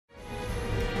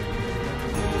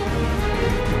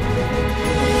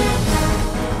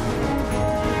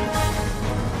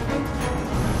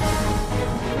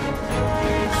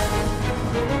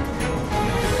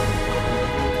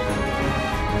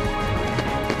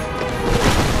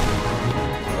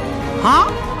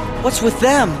Huh? What's with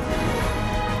them?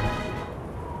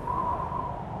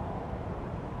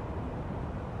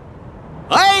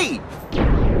 Hey!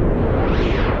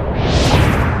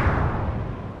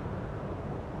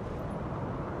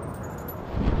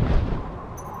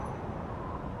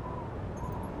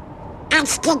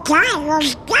 It's the guy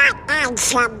who's got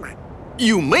Ansem.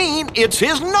 You mean it's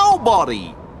his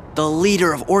nobody? The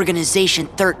leader of Organization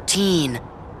 13.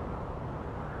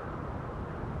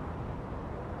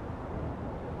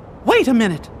 Wait a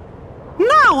minute.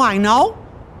 Now I know.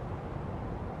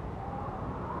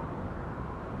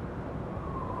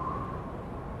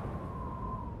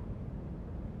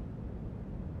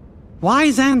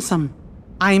 Wise Ansem,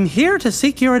 I'm here to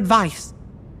seek your advice.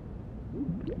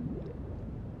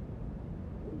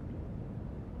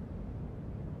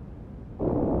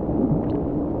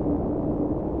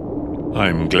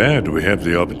 I'm glad we have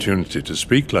the opportunity to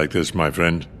speak like this, my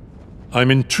friend. I'm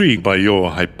intrigued by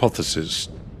your hypothesis,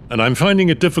 and I'm finding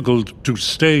it difficult to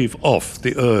stave off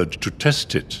the urge to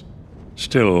test it.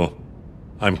 Still,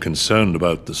 I'm concerned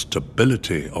about the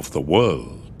stability of the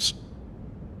worlds.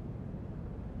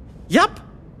 Yup,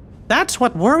 that's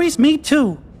what worries me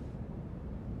too.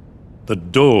 The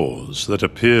doors that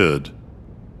appeared,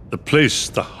 the place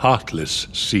the Heartless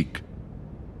seek.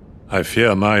 I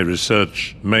fear my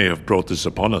research may have brought this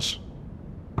upon us.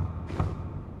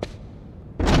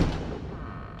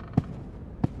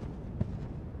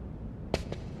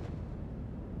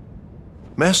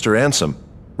 Master Ansem,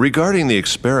 regarding the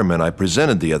experiment I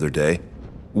presented the other day,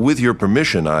 with your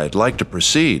permission, I'd like to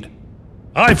proceed.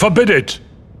 I forbid it!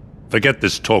 Forget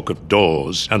this talk of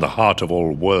doors and the heart of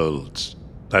all worlds.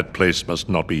 That place must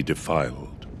not be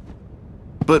defiled.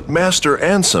 But Master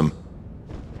Ansem,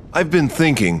 I've been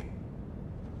thinking...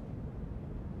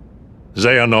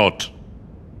 They are not.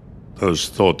 Those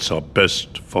thoughts are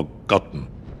best forgotten.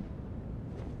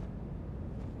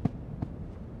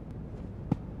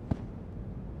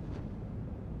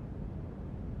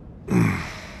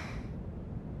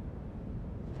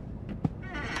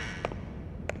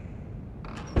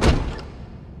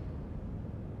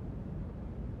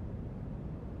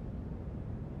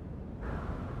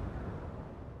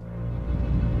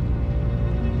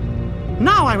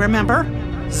 Now I remember.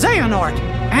 Xehanort,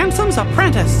 Ansem's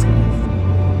apprentice.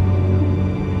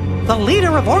 The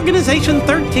leader of Organization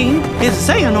 13 is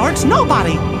Xehanort's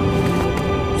nobody.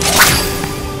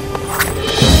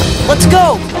 Let's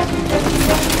go!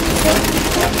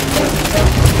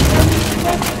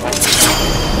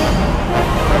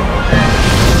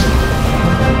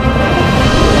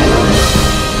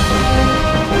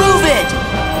 Move it!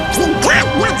 He got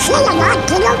what Xehanort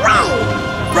get away!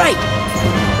 Right!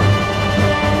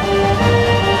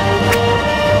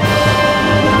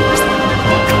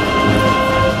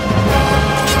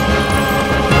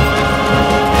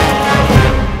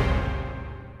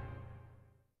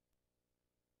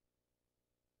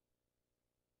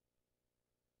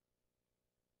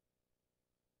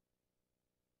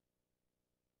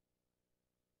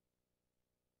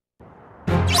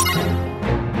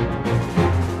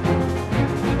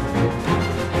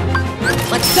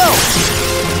 Let's go!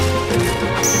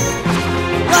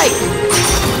 Right!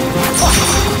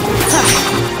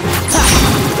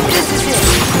 This is it!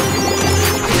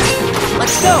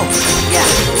 Let's go! Yeah!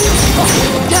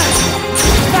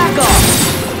 Back off!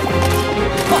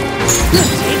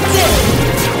 Take this!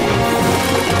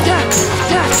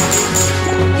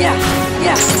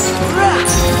 Yeah!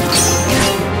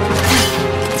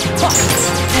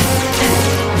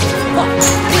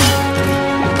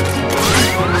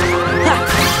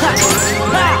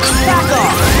 Back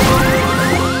off!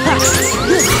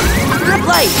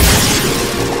 Light!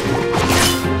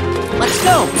 Let's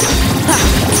go!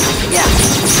 Yeah!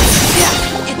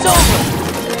 It's over!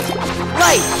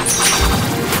 Right!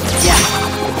 Yeah!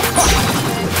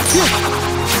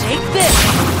 Take this!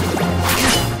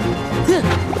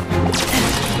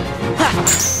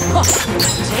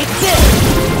 Take this!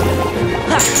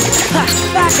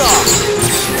 Back off!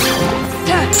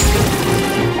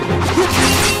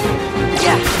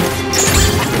 Yeah!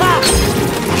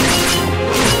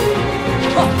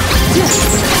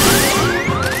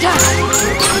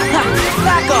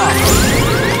 Back off!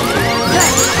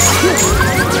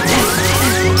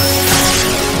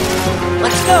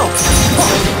 Let's go!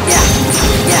 Yeah!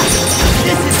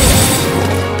 This is it!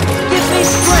 Give me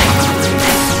strength!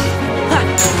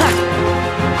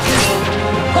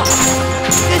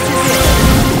 This is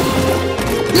it!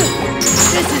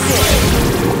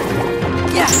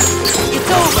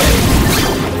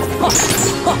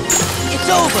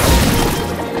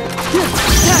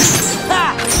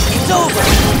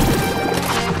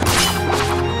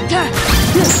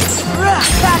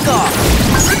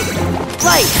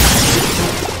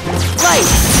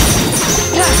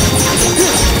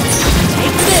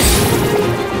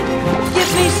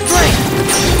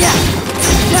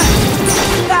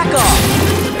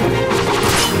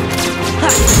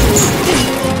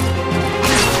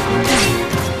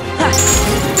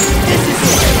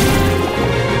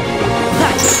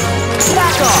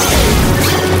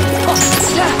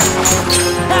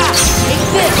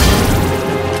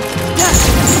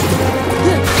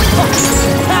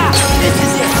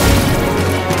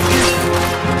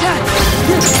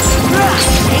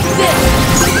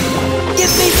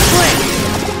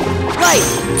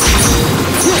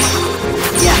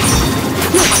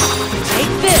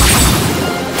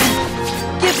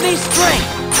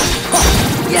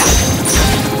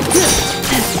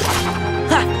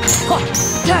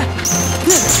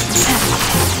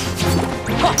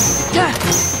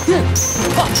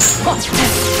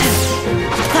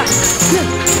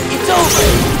 It's over!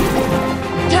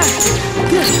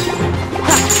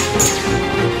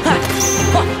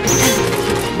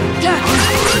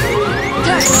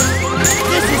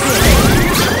 This is it!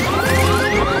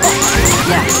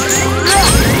 Yeah!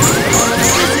 This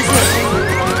is it!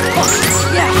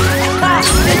 Yeah!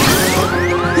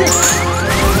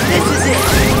 This is it!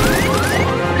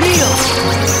 Heal!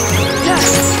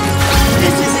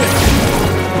 This is it!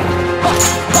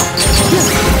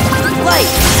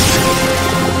 Light!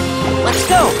 Let's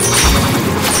go!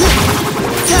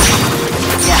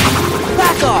 Yeah!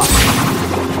 Back off!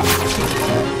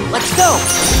 Let's go!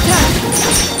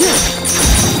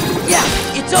 Yeah!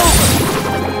 It's over!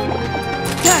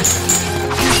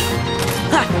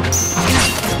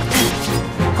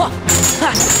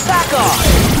 Back off!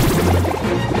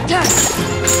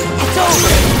 It's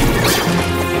over!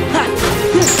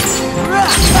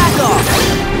 Back off!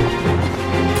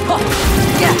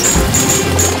 Yeah!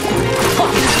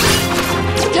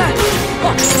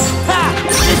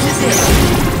 This is it!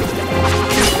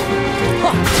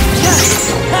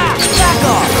 Back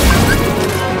off!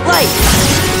 Light!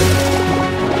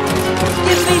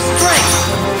 Give me strength!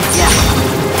 Yeah!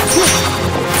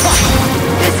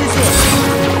 This is it!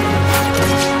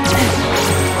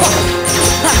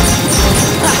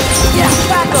 Yeah,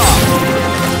 back off!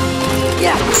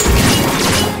 Yeah!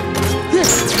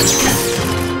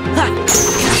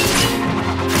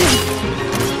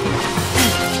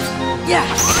 Yeah!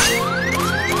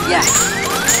 Yeah!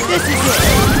 This is it!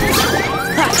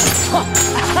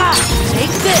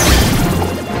 Take this!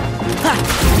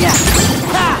 Yeah!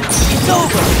 It's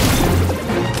over!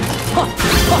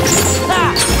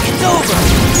 It's over!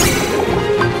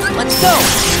 Let's go!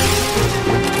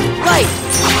 Right!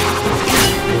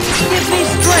 Give me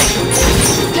strength!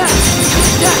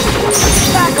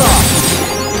 Back off!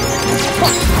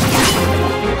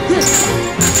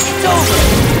 It's over!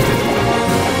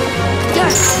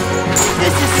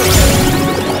 This is it!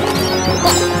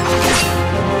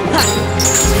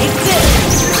 Take this!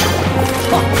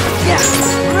 Yeah!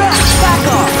 Back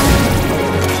off!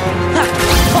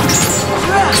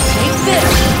 Take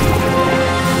this!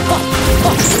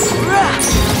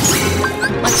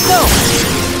 Let's go!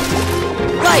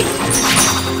 Right!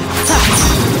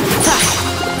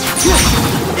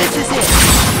 This is it!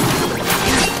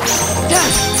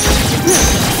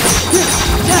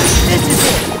 This is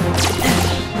it!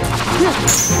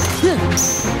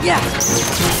 Yeah!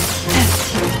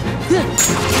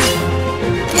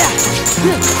 Yeah!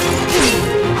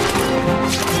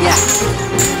 Yeah!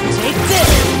 Take this!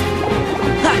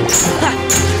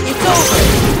 It's over!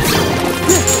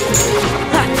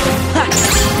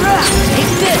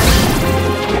 Take this!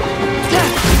 Yeah!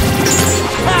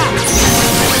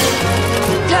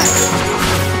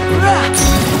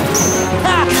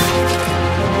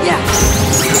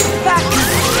 Back!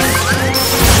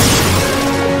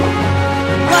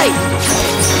 Right!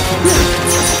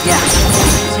 Yeah!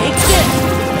 Take this!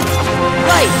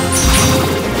 Right!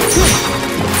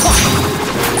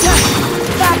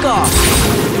 Back off!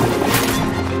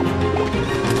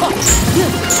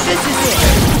 This is it!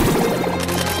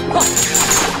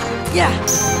 Yeah!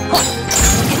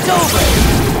 It's over!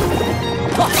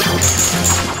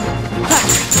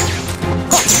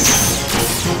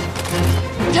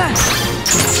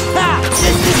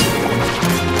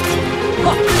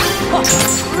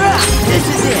 This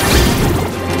is it!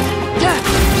 Yeah!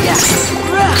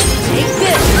 Take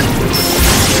this!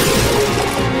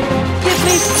 Give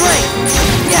me strength!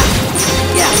 Yeah!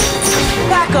 Yeah!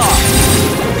 Back off!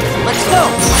 Let's go!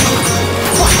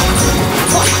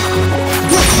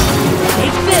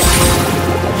 Take this!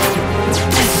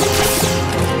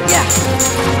 Yeah!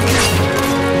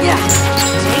 Yeah!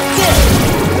 Take this!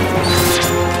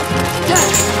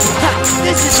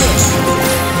 This is it!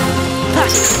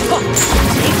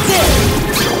 Take this!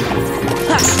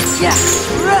 Yeah!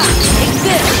 Take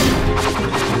this!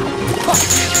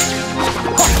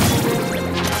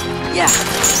 Yeah!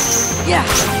 Yeah!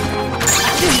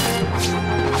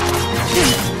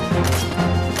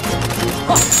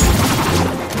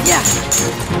 Yeah!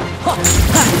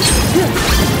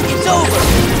 It's over!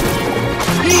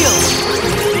 Heal!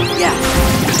 Yeah!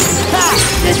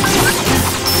 This...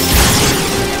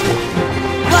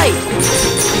 Light!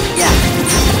 Yeah!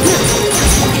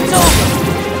 It's over!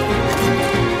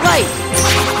 Light!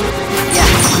 Yeah!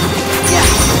 Yeah!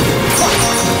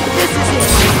 This is it!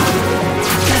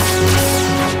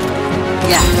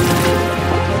 Yeah!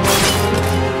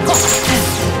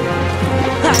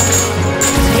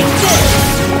 Take this!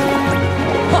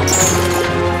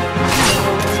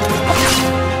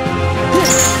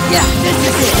 Yeah, this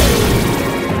is it!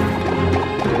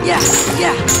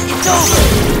 Yeah, it's over!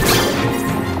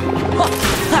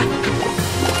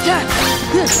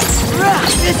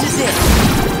 This is it!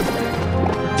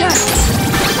 Yeah!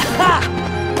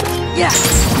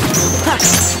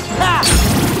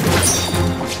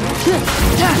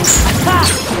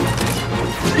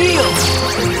 Heal!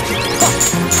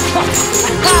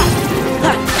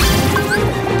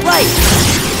 Right!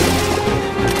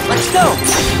 Let's go!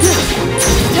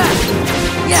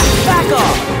 Yeah, back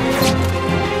off!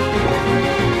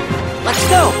 Let's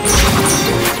go!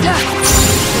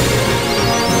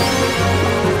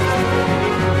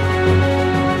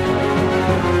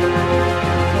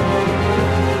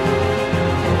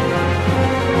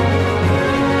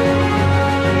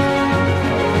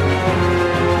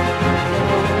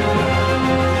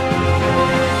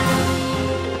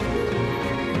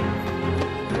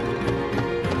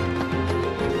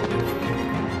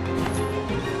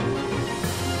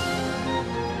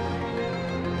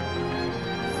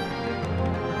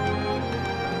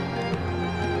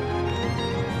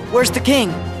 Where's the king?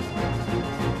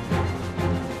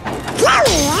 There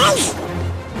he is!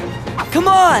 Come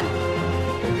on!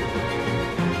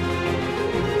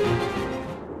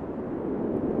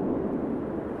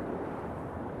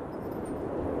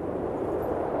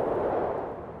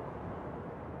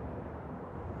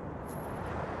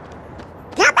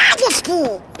 Your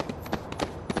Majesty!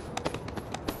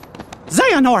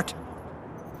 Xehanort!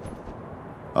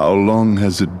 How long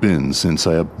has it been since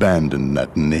I abandoned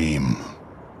that name?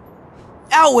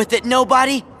 Out with it,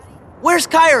 nobody! Where's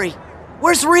Kairi?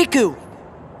 Where's Riku?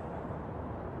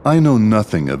 I know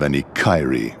nothing of any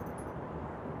Kairi.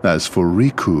 As for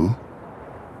Riku,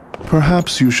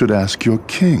 perhaps you should ask your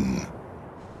king.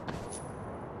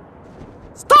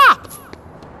 Stop!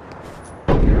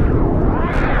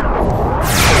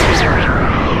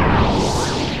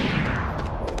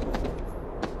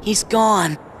 He's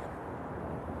gone.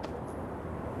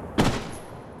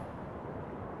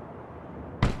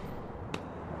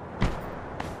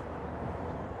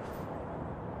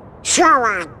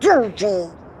 Showa duty.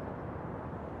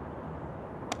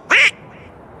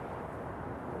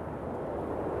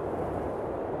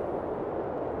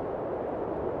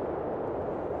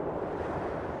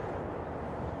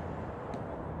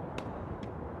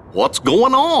 What's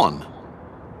going on?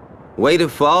 Way to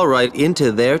fall right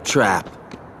into their trap.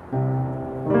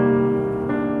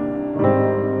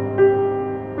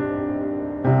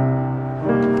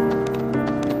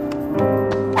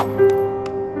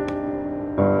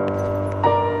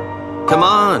 Come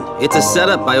on, it's a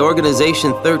setup by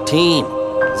Organization 13.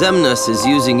 Xemnas is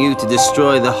using you to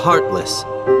destroy the Heartless.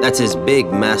 That's his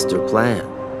big master plan.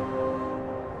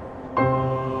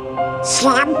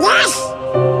 Xemnas?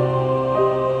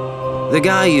 The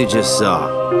guy you just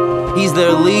saw. He's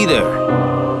their leader.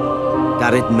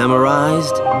 Got it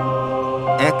memorized?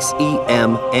 Xemnas.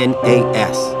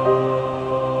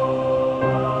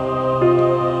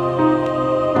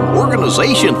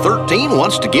 Organization 13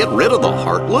 wants to get rid of the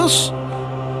Heartless?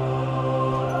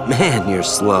 Man, you're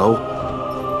slow.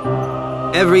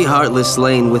 Every Heartless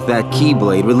slain with that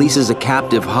Keyblade releases a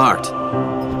captive heart.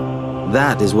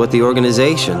 That is what the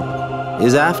organization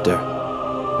is after.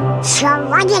 So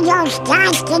what are those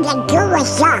guys gonna do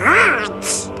with your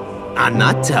hearts? I'm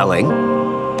not telling.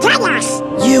 Tell us!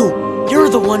 You're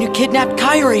the one who kidnapped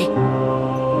Kairi.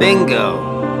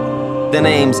 Bingo. The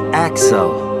name's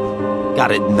Axel.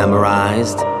 Got it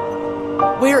memorized?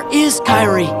 Where is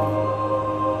Kairi?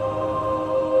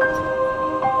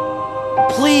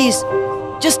 Please,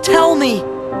 just tell me.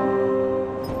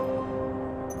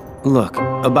 Look,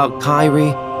 about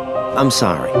Kairi, I'm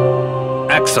sorry.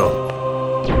 Axel.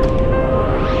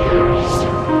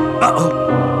 Uh-oh.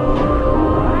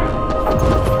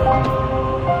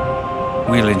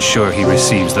 We'll ensure he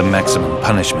receives the maximum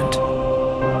punishment.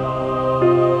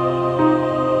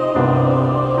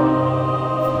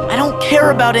 I don't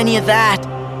care about any of that.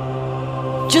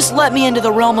 Just let me into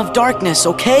the realm of darkness,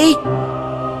 okay?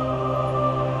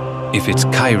 If it's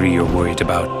Kairi you're worried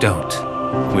about, don't.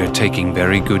 We're taking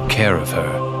very good care of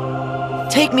her.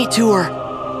 Take me to her.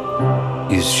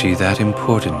 Is she that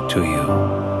important to you?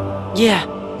 Yeah,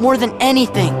 more than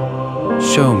anything.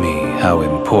 Show me how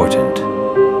important.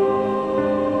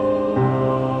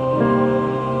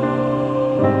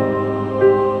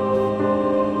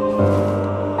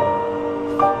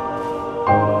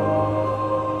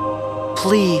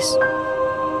 Please.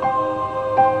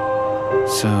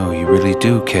 So you really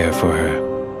do care for her.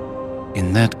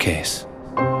 In that case,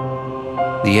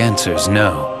 the answer's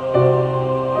no.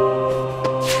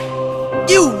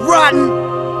 You rotten!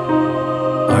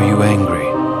 Are you angry?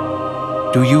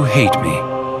 Do you hate me?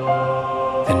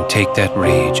 Then take that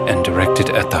rage and direct it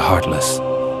at the Heartless.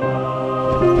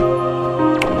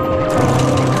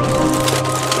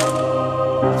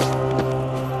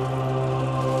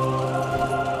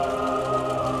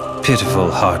 Pitiful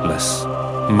Heartless,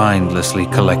 mindlessly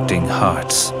collecting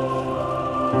hearts.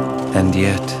 And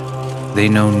yet, they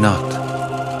know not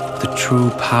the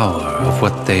true power of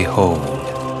what they hold.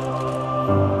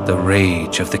 The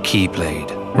rage of the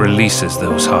Keyblade releases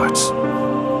those hearts.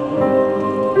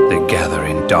 They gather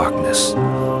in darkness,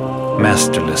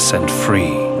 masterless and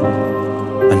free,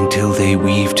 until they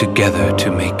weave together to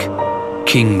make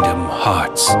Kingdom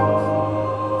Hearts.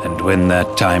 And when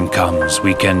that time comes,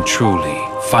 we can truly,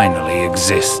 finally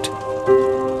exist.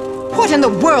 What in the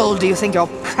world do you think you're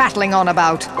prattling on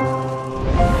about?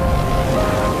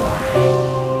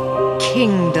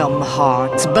 Kingdom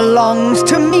Hearts belongs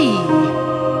to me.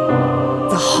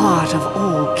 The heart of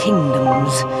all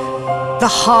kingdoms. The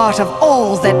heart of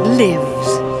all that lives.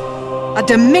 A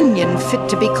dominion fit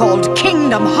to be called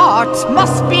Kingdom Hearts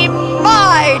must be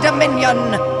my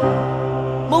dominion!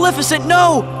 Maleficent,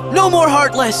 no! No more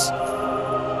Heartless!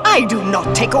 I do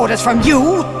not take orders from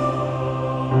you!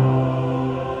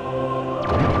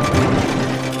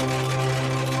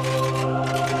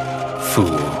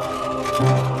 Fool.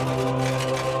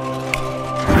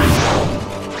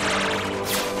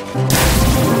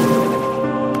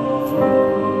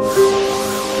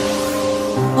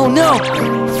 Oh no!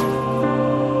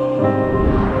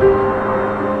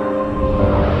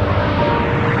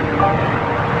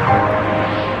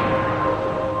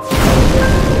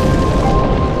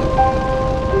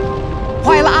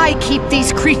 While I keep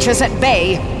these creatures at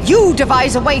bay, you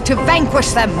devise a way to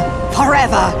vanquish them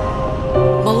forever.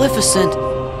 Maleficent.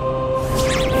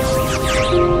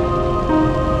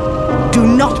 Do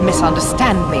not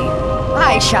misunderstand me.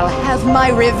 I shall have my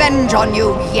revenge on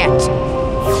you yet.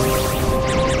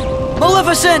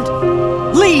 Maleficent!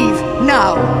 Leave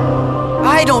now.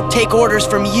 I don't take orders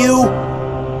from you.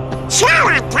 Shut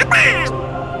up, come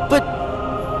on! But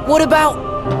what about...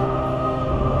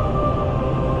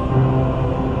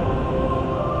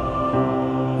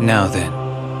 Now then,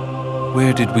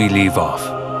 where did we leave off?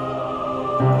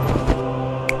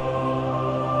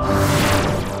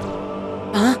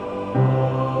 Huh?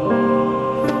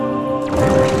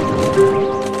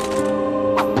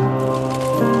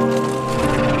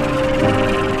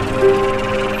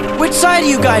 Which side are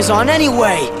you guys on,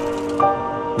 anyway?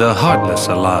 The Heartless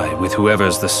ally with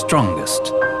whoever's the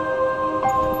strongest.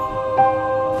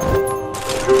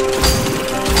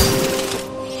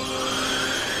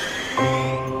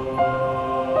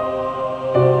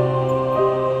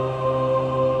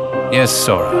 Yes,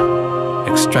 Sora.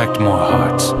 Extract more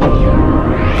hearts.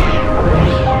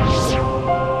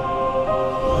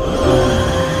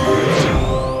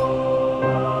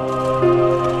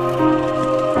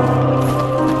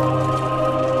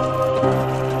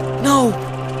 No!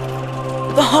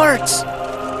 The hearts!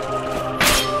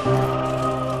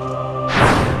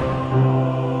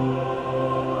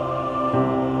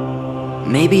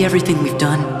 Maybe everything we've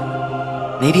done,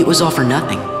 maybe it was all for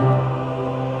nothing.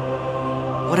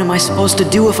 What am I supposed to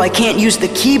do if I can't use the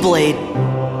Keyblade?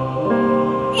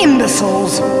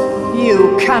 Imbeciles!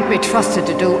 You can't be trusted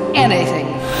to do anything.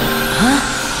 Huh?